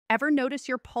Ever notice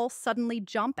your pulse suddenly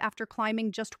jump after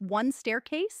climbing just one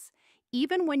staircase,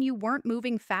 even when you weren't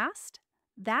moving fast?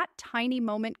 That tiny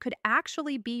moment could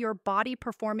actually be your body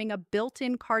performing a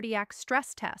built-in cardiac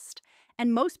stress test,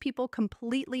 and most people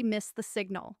completely miss the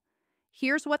signal.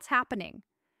 Here's what's happening.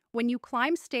 When you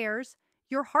climb stairs,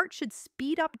 your heart should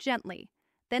speed up gently,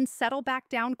 then settle back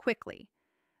down quickly.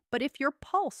 But if your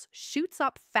pulse shoots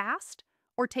up fast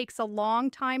or takes a long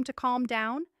time to calm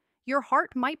down, your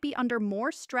heart might be under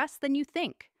more stress than you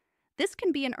think. This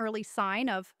can be an early sign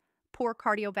of poor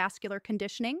cardiovascular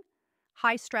conditioning,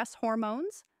 high stress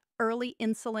hormones, early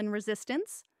insulin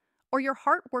resistance, or your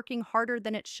heart working harder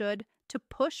than it should to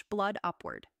push blood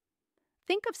upward.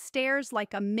 Think of stairs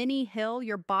like a mini hill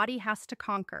your body has to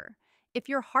conquer. If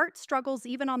your heart struggles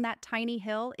even on that tiny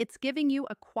hill, it's giving you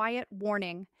a quiet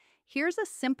warning. Here's a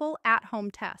simple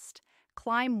at-home test.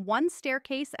 Climb one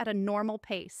staircase at a normal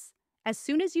pace. As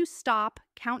soon as you stop,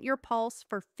 count your pulse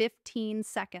for 15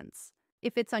 seconds.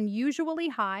 If it's unusually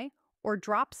high or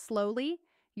drops slowly,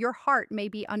 your heart may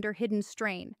be under hidden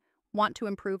strain. Want to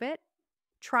improve it?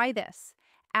 Try this.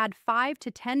 Add 5 to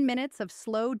 10 minutes of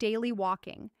slow daily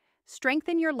walking.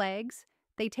 Strengthen your legs.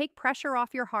 They take pressure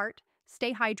off your heart.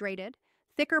 Stay hydrated.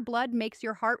 Thicker blood makes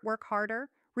your heart work harder.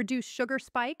 Reduce sugar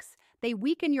spikes. They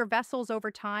weaken your vessels over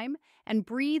time. And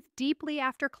breathe deeply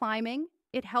after climbing.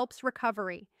 It helps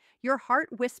recovery. Your heart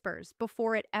whispers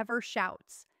before it ever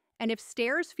shouts. And if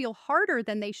stairs feel harder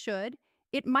than they should,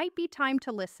 it might be time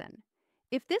to listen.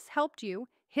 If this helped you,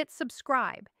 hit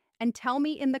subscribe and tell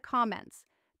me in the comments,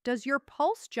 does your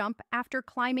pulse jump after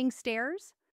climbing stairs?